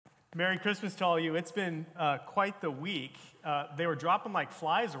Merry Christmas to all of you. It's been quite the week. They were dropping like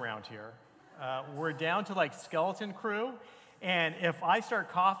flies around here. We're down to like skeleton crew. And if I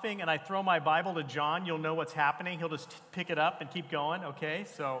start coughing and I throw my Bible to John, you'll know what's happening. He'll just pick it up and keep going, okay?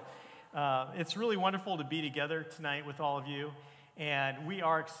 So it's really wonderful to be together tonight with all of you. And we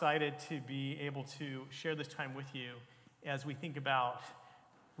are excited to be able to share this time with you as we think about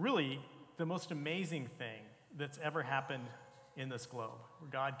really the most amazing thing that's ever happened in this globe, where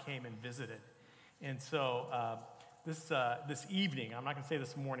God came and visited. And so this evening, I'm not going to say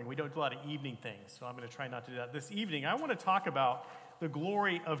this morning, we don't do a lot of evening things, so I'm going to try not to do that. This evening, I want to talk about the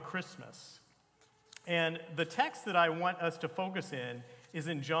glory of Christmas. And the text that I want us to focus in is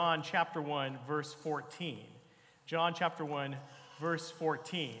in John chapter 1, verse 14. John chapter 1, verse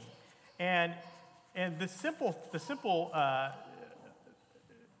 14. And the simple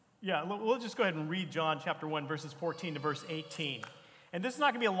we'll just go ahead and read John chapter 1, verses 14 to verse 18. And this is not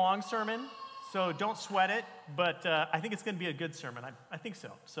going to be a long sermon, so don't sweat it, but I think it's going to be a good sermon. I think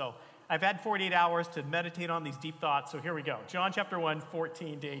so. So I've had 48 hours to meditate on these deep thoughts, so here we go. John chapter 1,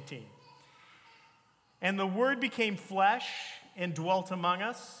 14 to 18. And the Word became flesh and dwelt among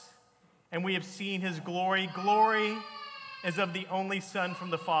us, and we have seen his glory. Glory as of the only Son from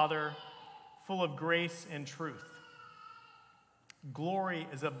the Father, full of grace and truth. Glory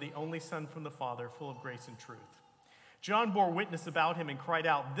is of the only Son from the Father, full of grace and truth. John bore witness about him and cried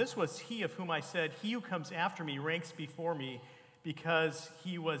out, "This was he of whom I said, 'He who comes after me ranks before me, because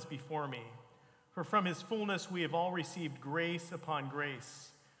he was before me.' For from his fullness we have all received grace upon grace.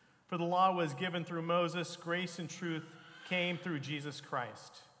 For the law was given through Moses, grace and truth came through Jesus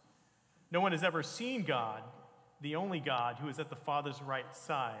Christ. No one has ever seen God, the only God who is at the Father's right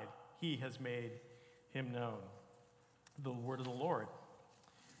side. He has made him known." The word of the Lord.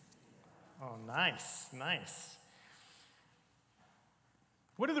 Oh, nice.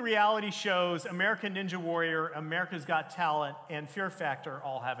 What do the reality shows American Ninja Warrior, America's Got Talent, and Fear Factor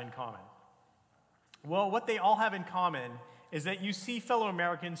all have in common? Well, what they all have in common is that you see fellow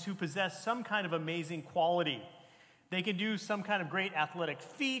Americans who possess some kind of amazing quality. They can do some kind of great athletic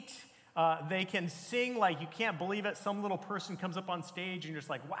feat. They can sing like you can't believe it. Some little person comes up on stage and you're just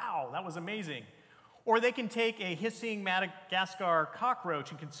like, wow, that was amazing. Or they can take a hissing Madagascar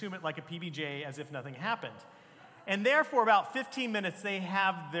cockroach and consume it like a PBJ as if nothing happened. And there, for about 15 minutes, they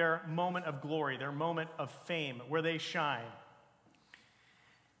have their moment of glory, their moment of fame, where they shine.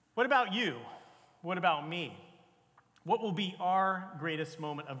 What about you? What about me? What will be our greatest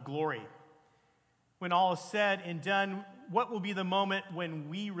moment of glory? When all is said and done, what will be the moment when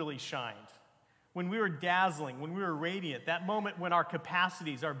we really shined? When we were dazzling, when we were radiant, that moment when our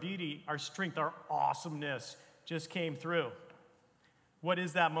capacities, our beauty, our strength, our awesomeness just came through. What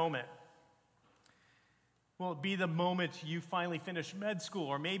is that moment? Will it be the moment you finally finish med school?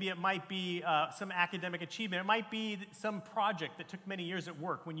 Or maybe it might be some academic achievement. It might be some project that took many years at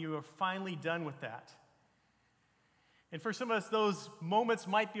work when you are finally done with that. And for some of us, those moments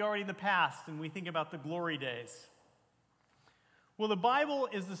might be already in the past, and we think about the glory days. Well, the Bible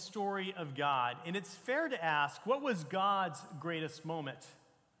is the story of God, and it's fair to ask, what was God's greatest moment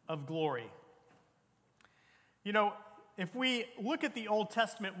of glory? You know, if we look at the Old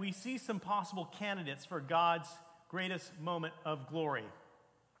Testament, we see some possible candidates for God's greatest moment of glory.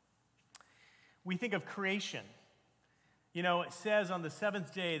 We think of creation. You know, it says on the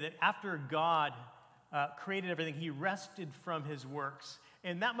seventh day that after God created everything, he rested from his works.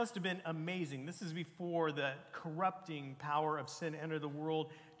 And that must have been amazing. This is before the corrupting power of sin entered the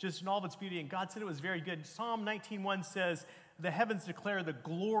world, just in all of its beauty. And God said it was very good. Psalm 19:1 says, "The heavens declare the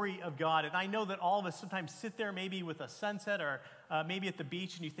glory of God." And I know that all of us sometimes sit there maybe with a sunset or maybe at the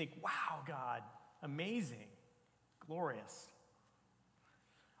beach and you think, wow, God, amazing, glorious.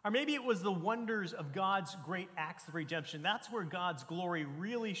 Or maybe it was the wonders of God's great acts of redemption. That's where God's glory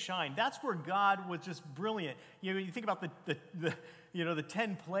really shined. That's where God was just brilliant. You know, you think about the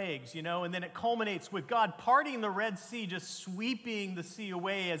 10 plagues, you know, and then it culminates with God parting the Red Sea, just sweeping the sea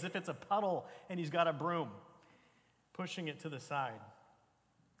away as if it's a puddle and he's got a broom, pushing it to the side.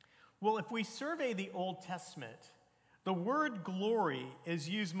 Well, if we survey the Old Testament, the word glory is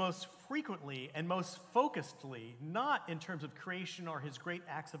used most frequently and most focusedly, not in terms of creation or his great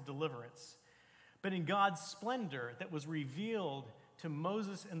acts of deliverance, but in God's splendor that was revealed to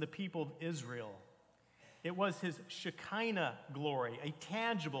Moses and the people of Israel. It was his Shekinah glory, a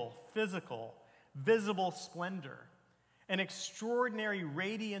tangible, physical, visible splendor, an extraordinary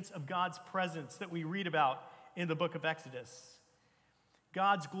radiance of God's presence that we read about in the book of Exodus.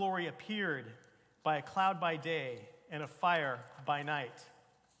 God's glory appeared by a cloud by day and a fire by night.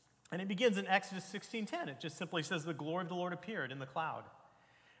 And it begins in Exodus 16:10. It just simply says, "The glory of the Lord appeared in the cloud."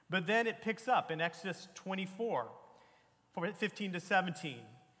 But then it picks up in Exodus 24, 15 to 17.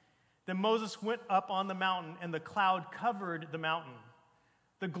 Then Moses went up on the mountain, and the cloud covered the mountain.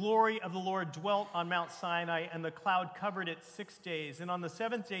 The glory of the Lord dwelt on Mount Sinai, and the cloud covered it 6 days. And on the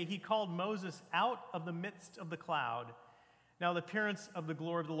seventh day, he called Moses out of the midst of the cloud. Now the appearance of the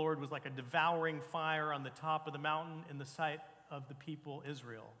glory of the Lord was like a devouring fire on the top of the mountain in the sight of the people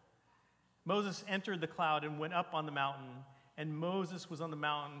Israel. Moses entered the cloud and went up on the mountain, and Moses was on the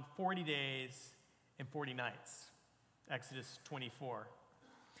mountain 40 days and 40 nights. Exodus 24.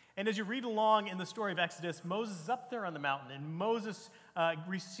 And as you read along in the story of Exodus, Moses is up there on the mountain, and Moses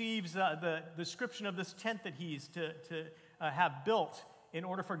receives the description of this tent that he's to have built in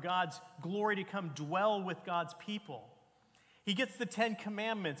order for God's glory to come dwell with God's people. He gets the 10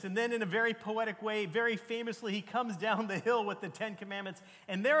 Commandments, and then in a very poetic way, very famously, he comes down the hill with the 10 Commandments,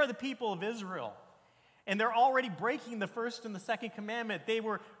 and there are the people of Israel. And they're already breaking the first and the second commandment. They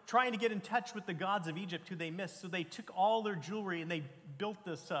were trying to get in touch with the gods of Egypt who they missed, so they took all their jewelry and they built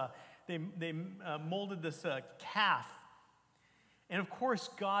this, they molded this calf. And of course,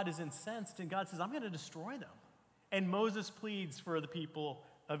 God is incensed, and God says, I'm going to destroy them. And Moses pleads for the people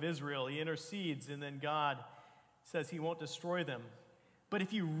of Israel. He intercedes, and then God says he won't destroy them. But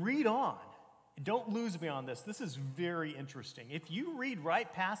if you read on, don't lose me on this. This is very interesting. If you read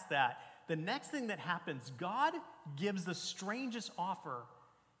right past that, the next thing that happens, God gives the strangest offer.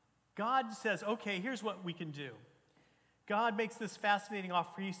 God says, okay, here's what we can do. God makes this fascinating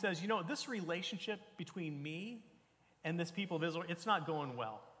offer. He says, this relationship between me and this people of Israel, it's not going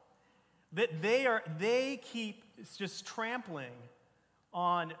well. That they keep just trampling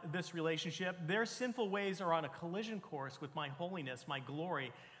on this relationship. Their sinful ways are on a collision course with my holiness, my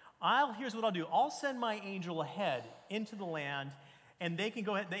glory. Here's what I'll do. I'll send my angel ahead into the land, and they can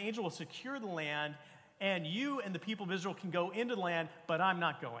go ahead. The angel will secure the land, and you and the people of Israel can go into the land, but I'm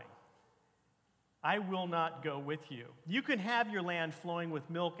not going. I will not go with you. You can have your land flowing with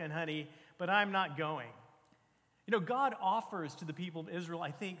milk and honey, but I'm not going. God offers to the people of Israel,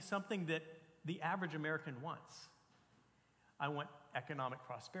 I think, something that the average American wants. I want economic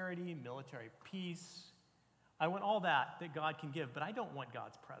prosperity, military peace. I want all that God can give, but I don't want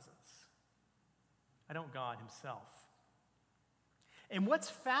God's presence. I don't God himself. And what's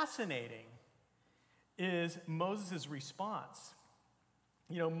fascinating is Moses' response.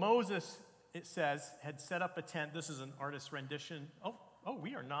 Moses, it says, had set up a tent. This is an artist's rendition. Oh,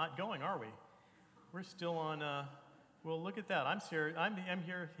 we are not going, are we? We're still on, well, look at that. I'm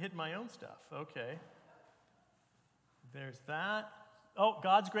here hitting my own stuff. Okay. There's that. Oh,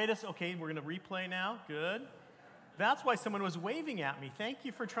 God's greatest. Okay, we're going to replay now. Good. That's why someone was waving at me. Thank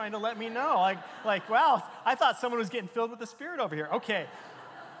you for trying to let me know. Like, wow, I thought someone was getting filled with the Spirit over here. Okay.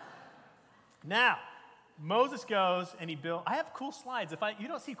 Now, Moses goes and he built. I have cool slides. You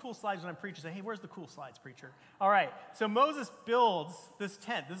don't see cool slides when I'm preaching, say, hey, where's the cool slides, preacher? All right. So Moses builds this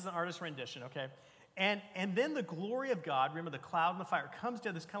tent. This is an artist's rendition, okay? And then the glory of God, remember the cloud and the fire, comes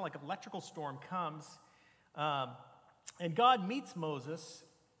down. This kind of like electrical storm comes. And God meets Moses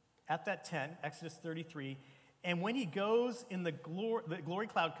at that tent, Exodus 33. And when he goes in the glory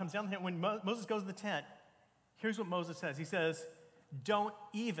cloud comes down, when Moses goes in the tent, here's what Moses says. He says, don't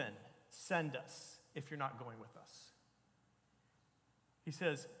even send us if you're not going with us. He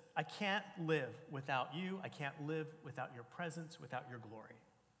says, I can't live without you. I can't live without your presence, without your glory.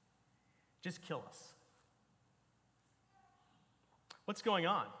 Just kill us. What's going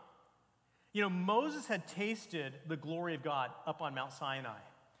on? Moses had tasted the glory of God up on Mount Sinai.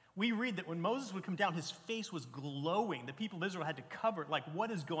 We read that when Moses would come down, his face was glowing. The people of Israel had to cover it. Like, what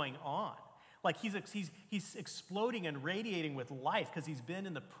is going on? Like, he's exploding and radiating with life because he's been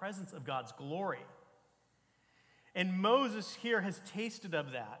in the presence of God's glory. And Moses here has tasted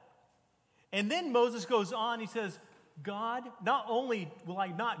of that. And then Moses goes on, he says, God, not only will I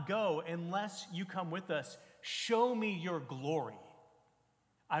not go unless you come with us, show me your glory.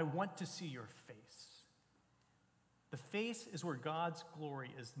 I want to see your face. The face is where God's glory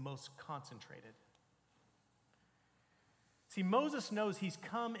is most concentrated. See, Moses knows he's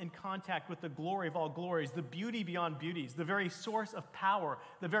come in contact with the glory of all glories, the beauty beyond beauties, the very source of power,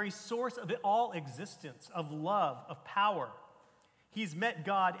 the very source of all existence, of love, of power. He's met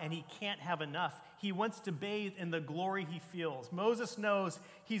God and he can't have enough. He wants to bathe in the glory he feels. Moses knows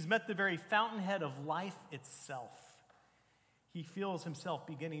he's met the very fountainhead of life itself. He feels himself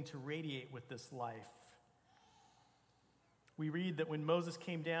beginning to radiate with this life. We read that when Moses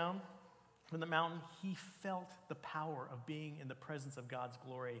came down from the mountain, he felt the power of being in the presence of God's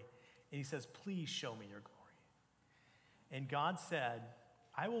glory. And he says, please show me your glory. And God said,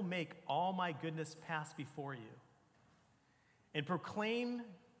 I will make all my goodness pass before you and proclaim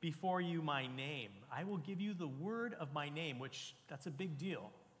before you my name. I will give you the word of my name, which that's a big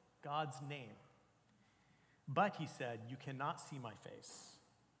deal, God's name. But he said, you cannot see my face,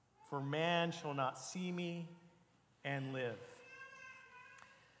 for man shall not see me and live.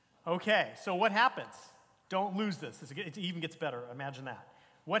 Okay, so what happens? Don't lose this. It even gets better. Imagine that.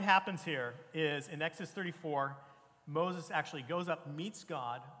 What happens here is in Exodus 34, Moses actually goes up, meets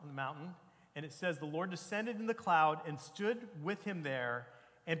God on the mountain, and it says the Lord descended in the cloud and stood with him there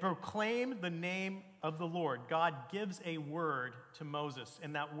and proclaimed the name of the Lord. God gives a word to Moses,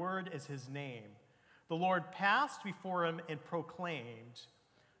 and that word is his name. The Lord passed before him and proclaimed,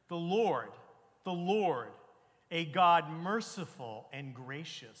 the Lord, a God merciful and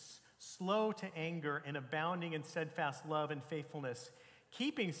gracious, slow to anger and abounding in steadfast love and faithfulness,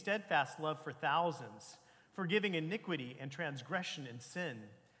 keeping steadfast love for thousands, forgiving iniquity and transgression and sin,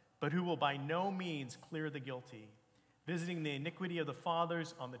 but who will by no means clear the guilty, visiting the iniquity of the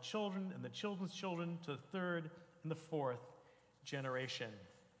fathers on the children and the children's children to the third and the fourth generation.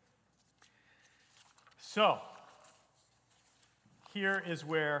 So, here is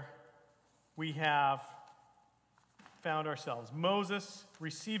where we have found ourselves. Moses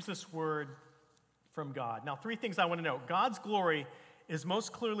receives this word from God. Now, three things I want to note. God's glory is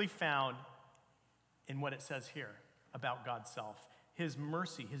most clearly found in what it says here about God's self. His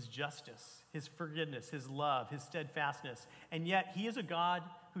mercy, his justice, his forgiveness, his love, his steadfastness. And yet, he is a God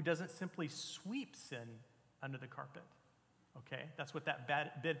who doesn't simply sweep sin under the carpet. Okay? That's what that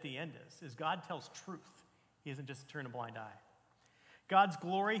bit at the end is God tells truth. He isn't just turn a blind eye. God's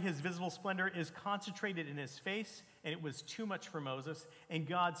glory, his visible splendor, is concentrated in his face, and it was too much for Moses. And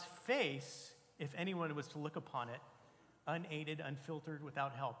God's face, if anyone was to look upon it, unaided, unfiltered,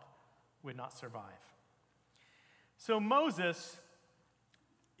 without help, would not survive. So Moses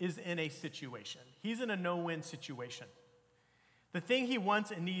is in a situation. He's in a no-win situation. The thing he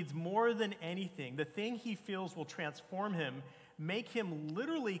wants and needs more than anything, the thing he feels will transform him, make him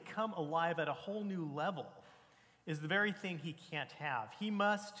literally come alive at a whole new level, is the very thing he can't have. He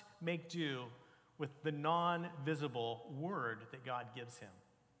must make do with the non-visible word that God gives him.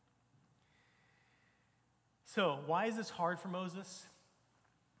 So, why is this hard for Moses?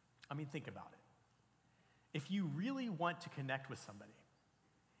 I mean, think about it. If you really want to connect with somebody,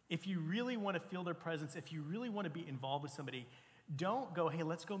 if you really want to feel their presence, if you really want to be involved with somebody, don't go, hey,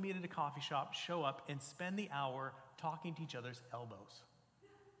 let's go meet at a coffee shop, show up, and spend the hour talking to each other's elbows.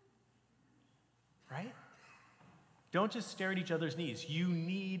 Right? Don't just stare at each other's knees. You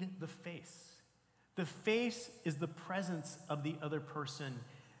need the face. The face is the presence of the other person,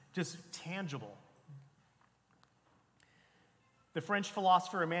 just tangible. The French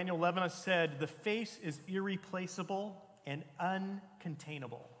philosopher Emmanuel Levinas said, the face is irreplaceable and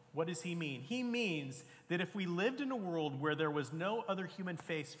uncontainable. What does he mean? He means that if we lived in a world where there was no other human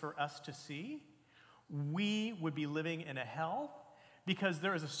face for us to see, we would be living in a hell, because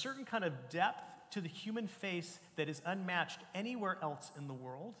there is a certain kind of depth to the human face that is unmatched anywhere else in the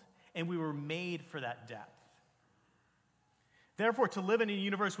world, and we were made for that depth. Therefore, to live in a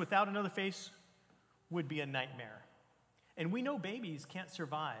universe without another face would be a nightmare. And we know babies can't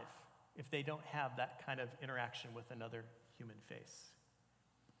survive if they don't have that kind of interaction with another human face.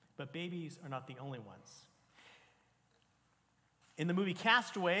 But babies are not the only ones. In the movie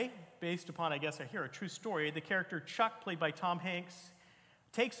Castaway, based upon, I guess I hear, a true story, the character Chuck, played by Tom Hanks,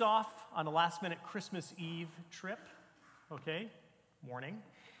 takes off on a last-minute Christmas Eve trip, morning,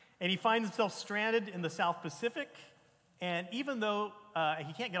 and he finds himself stranded in the South Pacific, and even though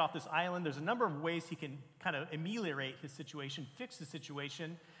he can't get off this island, there's a number of ways he can kind of ameliorate his situation, fix the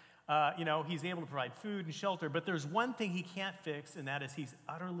situation. He's able to provide food and shelter, but there's one thing he can't fix, and that is he's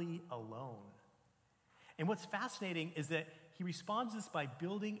utterly alone. And what's fascinating is that he responds to this by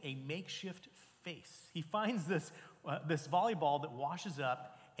building a makeshift face. He finds this volleyball that washes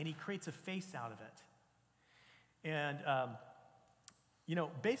up, and he creates a face out of it. And,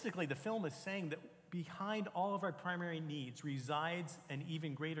 basically the film is saying that behind all of our primary needs resides an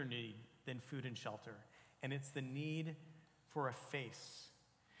even greater need than food and shelter, and it's the need for a face.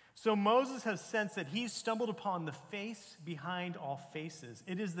 So Moses has sensed that he's stumbled upon the face behind all faces.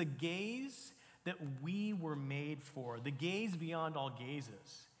 It is the gaze that we were made for, the gaze beyond all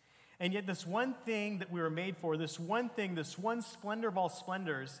gazes. And yet this one thing that we were made for, this one thing, this one splendor of all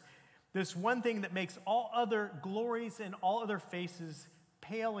splendors, this one thing that makes all other glories and all other faces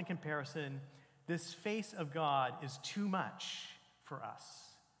pale in comparison, this face of God is too much for us.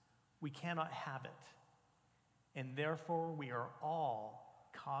 We cannot have it. And therefore, we are all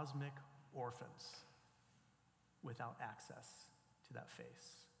cosmic orphans without access to that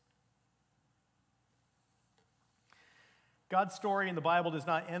face. God's story in the Bible does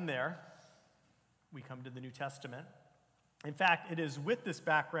not end there. We come to the New Testament. In fact, it is with this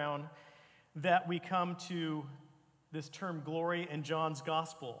background that we come to this term glory in John's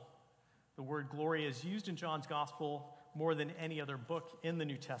gospel. The word glory is used in John's gospel more than any other book in the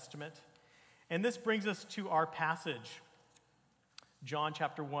New Testament. And this brings us to our passage, John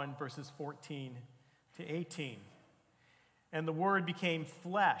chapter 1, verses 14 to 18. And the Word became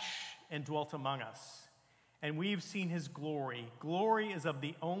flesh and dwelt among us. And we've seen his glory. Glory is of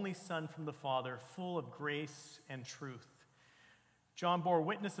the only Son from the Father, full of grace and truth. John bore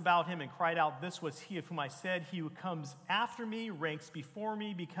witness about him and cried out, "This was he of whom I said, he who comes after me ranks before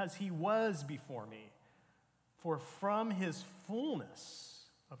me because he was before me. For from his fullness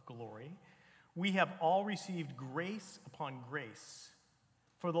of glory, we have all received grace upon grace.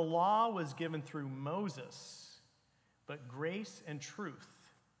 For the law was given through Moses, but grace and truth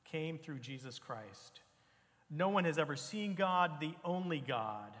came through Jesus Christ. No one has ever seen God, the only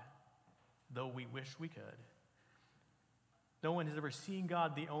God, though we wish we could. No one has ever seen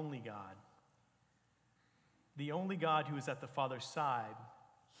God, the only God. The only God who is at the Father's side,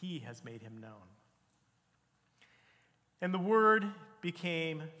 he has made him known." And the Word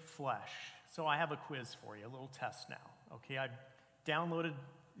became flesh. So I have a quiz for you, a little test now. Okay, I've downloaded,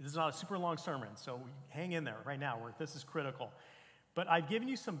 this is not a super long sermon, so hang in there right now, this is critical. But I've given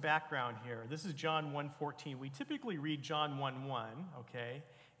you some background here. This is John 1:14. We typically read John 1:1, okay?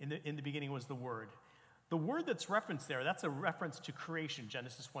 In the beginning was the Word. The word that's referenced there, that's a reference to creation,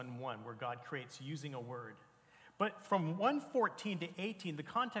 Genesis 1:1, where God creates using a word. But from 1:14 to 18, the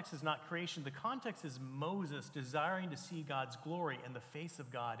context is not creation. The context is Moses desiring to see God's glory in the face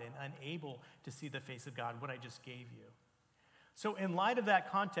of God and unable to see the face of God, what I just gave you. So in light of that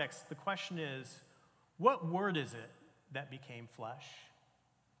context, the question is, what word is it that became flesh?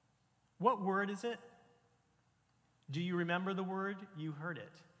 What word is it? Do you remember the word? You heard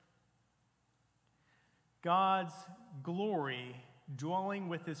it. God's glory dwelling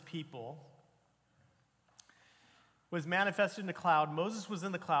with his people was manifested in a cloud. Moses was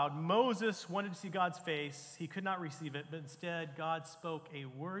in the cloud. Moses wanted to see God's face. He could not receive it, but instead God spoke a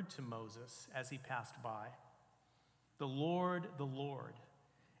word to Moses as he passed by. The Lord,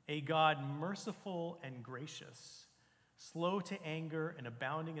 a God merciful and gracious, slow to anger and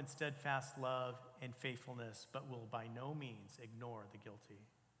abounding in steadfast love and faithfulness, but will by no means ignore the guilty.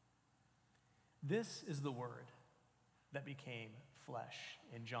 This is the word that became flesh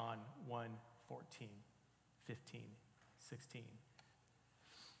in John 1:14, 15, 16,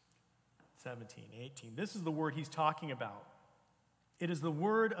 17, 18. This is the word he's talking about. It is the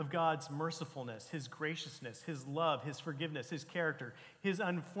word of God's mercifulness, his graciousness, his love, his forgiveness, his character, his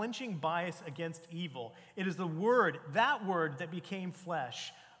unflinching bias against evil. It is the word, that became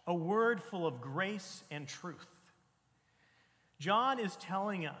flesh, a word full of grace and truth. John is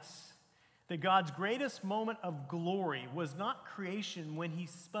telling us that God's greatest moment of glory was not creation when he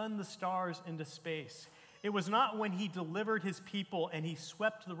spun the stars into space. It was not when he delivered his people and he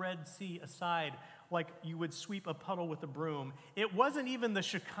swept the Red Sea aside like you would sweep a puddle with a broom. It wasn't even the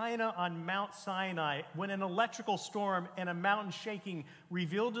Shekinah on Mount Sinai when an electrical storm and a mountain shaking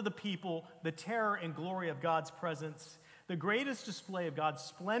revealed to the people the terror and glory of God's presence. The greatest display of God's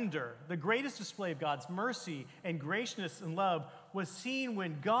splendor, the greatest display of God's mercy and graciousness and love was seen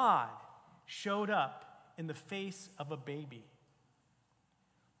when God showed up in the face of a baby.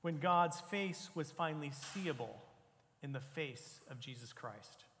 When God's face was finally seeable in the face of Jesus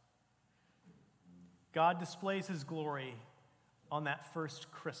Christ. God displays his glory on that first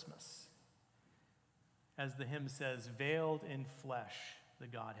Christmas. As the hymn says, veiled in flesh, the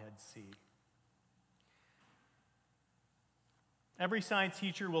Godhead see. Every science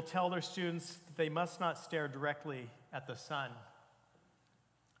teacher will tell their students that they must not stare directly at the sun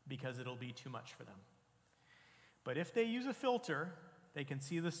because it'll be too much for them. But if they use a filter, they can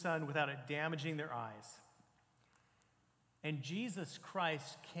see the sun without it damaging their eyes. And Jesus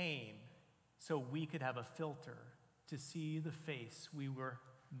Christ came so we could have a filter to see the face we were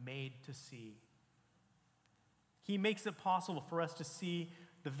made to see. He makes it possible for us to see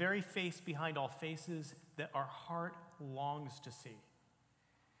the very face behind all faces that our heart longs to see.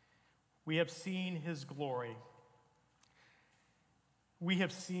 We have seen his glory. We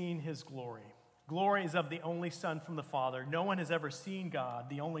have seen his glory. Glory is of the only Son from the Father. No one has ever seen God,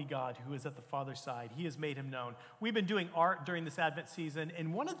 the only God who is at the Father's side. He has made him known. We've been doing art during this Advent season,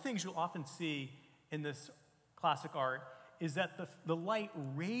 and one of the things you'll often see in this classic art is that the light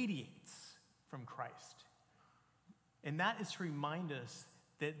radiates from Christ. And that is to remind us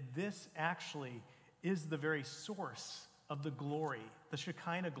that this actually is the very source of the glory, the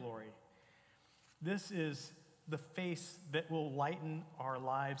Shekinah glory. This is the face that will lighten our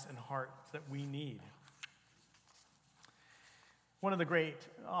lives and hearts that we need. One of the great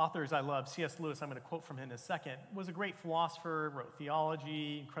authors I love, C.S. Lewis, I'm going to quote from him in a second, was a great philosopher, wrote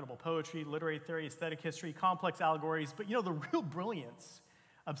theology, incredible poetry, literary theory, aesthetic history, complex allegories. But the real brilliance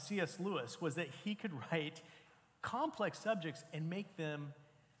of C.S. Lewis was that he could write complex subjects and make them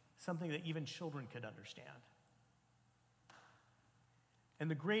something that even children could understand. And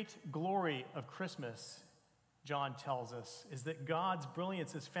the great glory of Christmas, John tells us, is that God's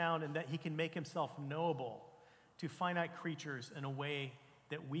brilliance is found in that he can make himself knowable to finite creatures in a way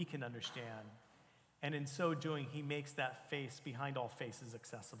that we can understand. And in so doing, he makes that face behind all faces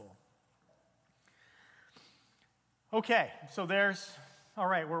accessible. Okay, so all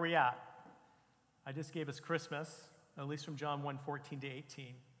right, where are we at? I just gave us Christmas, at least from John 1:14 to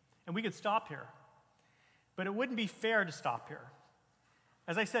 18. And we could stop here. But it wouldn't be fair to stop here.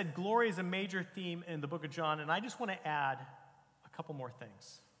 As I said, glory is a major theme in the book of John, and I just want to add a couple more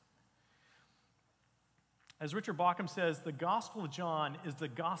things. As Richard Bauckham says, the Gospel of John is the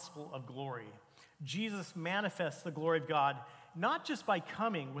gospel of glory. Jesus manifests the glory of God, not just by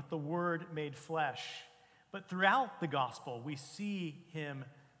coming with the Word made flesh, but throughout the gospel, we see him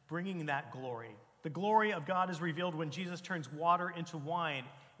bringing that glory. The glory of God is revealed when Jesus turns water into wine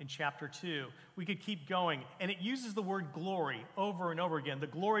in chapter 2. We could keep going, and it uses the word glory over and over again. The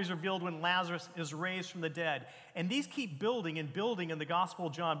glory is revealed when Lazarus is raised from the dead. And these keep building and building in the Gospel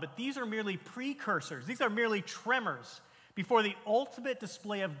of John, but these are merely precursors. These are merely tremors before the ultimate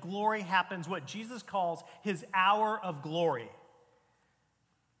display of glory happens, what Jesus calls his hour of glory.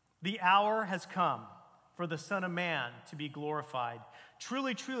 The hour has come for the Son of Man to be glorified.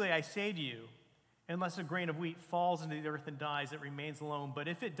 Truly, truly, I say to you, unless a grain of wheat falls into the earth and dies, it remains alone. But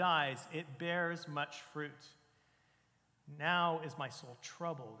if it dies, it bears much fruit. Now is my soul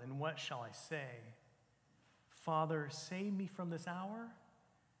troubled, and what shall I say? Father, save me from this hour.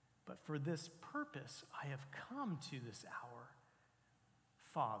 But for this purpose I have come to this hour.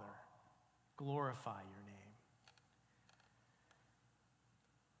 Father, glorify your name.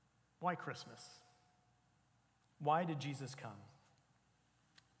 Why Christmas? Why did Jesus come?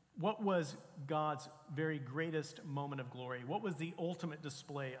 What was God's very greatest moment of glory? What was the ultimate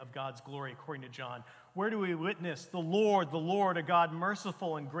display of God's glory according to John? Where do we witness the Lord, a God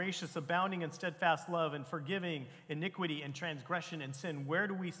merciful and gracious, abounding in steadfast love and forgiving iniquity and transgression and sin? Where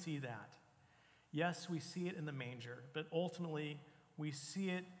do we see that? Yes, we see it in the manger, but ultimately we see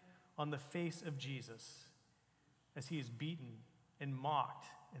it on the face of Jesus as he is beaten and mocked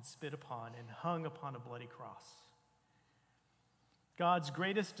and spit upon and hung upon a bloody cross. God's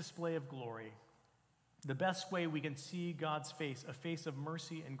greatest display of glory, the best way we can see God's face, a face of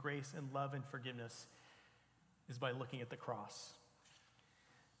mercy and grace and love and forgiveness, is by looking at the cross.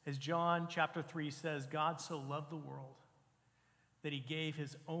 As John chapter 3 says, God so loved the world that he gave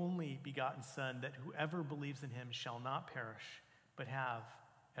his only begotten Son, that whoever believes in him shall not perish, but have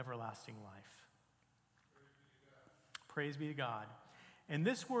everlasting life. Praise be to God. And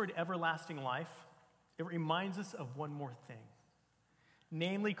this word, everlasting life, it reminds us of one more thing.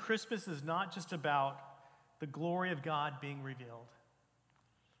 Namely, Christmas is not just about the glory of God being revealed,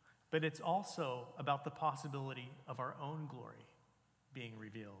 but it's also about the possibility of our own glory being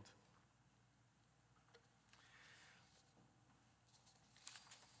revealed.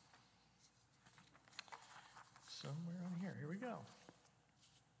 Somewhere on here we go.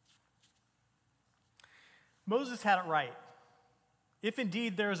 Moses had it right. If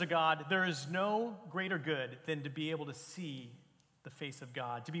indeed there is a God, there is no greater good than to be able to see the face of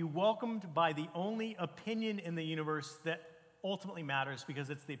God, to be welcomed by the only opinion in the universe that ultimately matters, because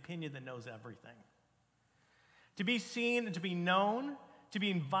it's the opinion that knows everything. To be seen and to be known, to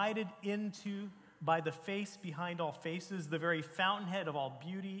be invited into by the face behind all faces, the very fountainhead of all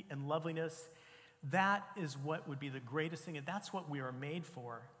beauty and loveliness, that is what would be the greatest thing, and that's what we are made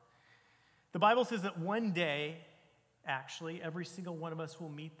for. The Bible says that one day, actually, every single one of us will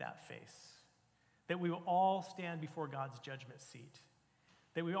meet that face. That we will all stand before God's judgment seat.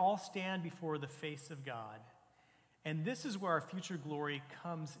 That we all stand before the face of God. And this is where our future glory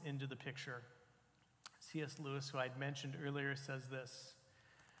comes into the picture. C.S. Lewis, who I'd mentioned earlier, says this: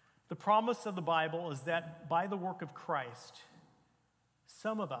 the promise of the Bible is that by the work of Christ,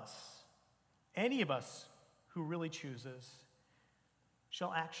 some of us, any of us who really chooses,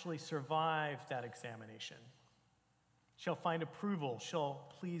 shall actually survive that examination, shall find approval,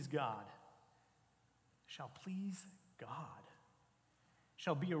 shall please God. Shall please God,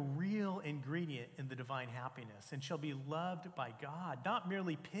 shall be a real ingredient in the divine happiness, and shall be loved by God, not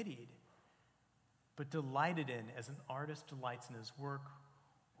merely pitied, but delighted in as an artist delights in his work,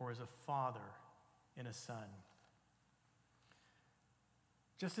 or as a father in a son.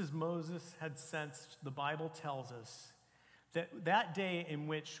 Just as Moses had sensed, the Bible tells us that that day in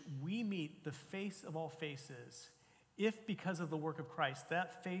which we meet the face of all faces, if because of the work of Christ,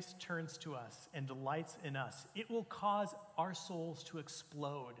 that face turns to us and delights in us, it will cause our souls to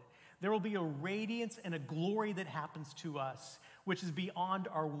explode. There will be a radiance and a glory that happens to us, which is beyond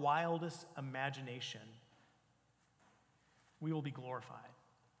our wildest imagination. We will be glorified.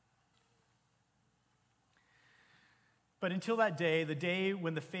 But until that day, the day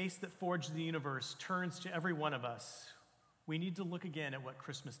when the face that forged the universe turns to every one of us, we need to look again at what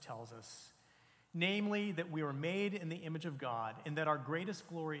Christmas tells us. Namely, that we were made in the image of God, and that our greatest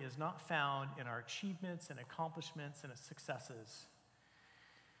glory is not found in our achievements and accomplishments and successes.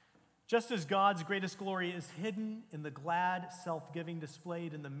 Just as God's greatest glory is hidden in the glad self-giving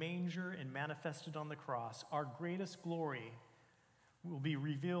displayed in the manger and manifested on the cross, our greatest glory will be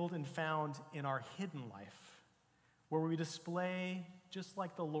revealed and found in our hidden life, where we display, just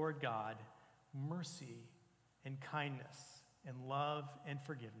like the Lord God, mercy and kindness and love and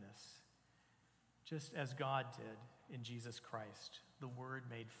forgiveness, just as God did in Jesus Christ, the Word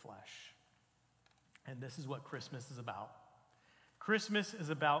made flesh. And this is what Christmas is about. Christmas is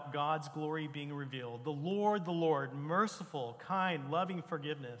about God's glory being revealed. The Lord, merciful, kind, loving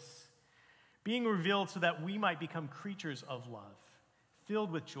forgiveness, being revealed so that we might become creatures of love,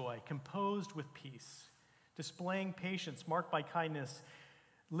 filled with joy, composed with peace, displaying patience, marked by kindness,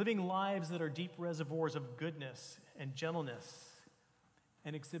 living lives that are deep reservoirs of goodness and gentleness,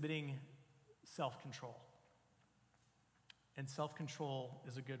 and exhibiting self-control. And self-control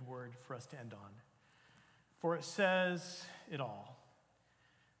is a good word for us to end on, for it says it all.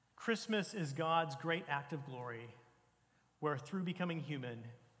 Christmas is God's great act of glory, where through becoming human,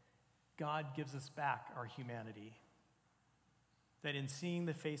 God gives us back our humanity, that in seeing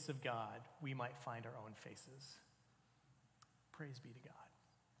the face of God, we might find our own faces. Praise be to God.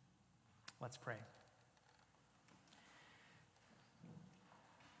 Let's pray.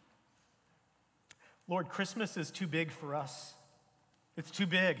 Lord, Christmas is too big for us. It's too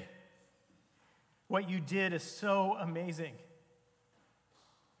big. What you did is so amazing.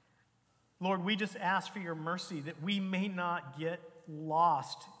 Lord, we just ask for your mercy that we may not get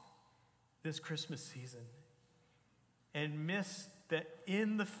lost this Christmas season and miss that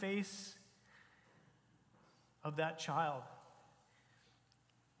in the face of that child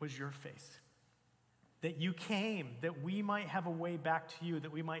was your face. That you came, that we might have a way back to you,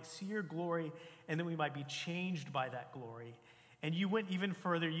 that we might see your glory, and that we might be changed by that glory. And you went even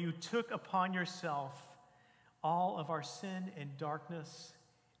further. You took upon yourself all of our sin and darkness,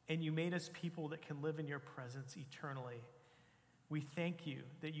 and you made us people that can live in your presence eternally. We thank you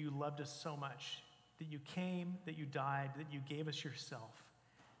that you loved us so much, that you came, that you died, that you gave us yourself,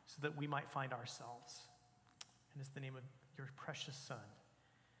 so that we might find ourselves. And it's the name of your precious Son,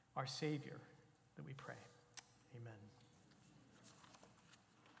 our Savior, that we pray.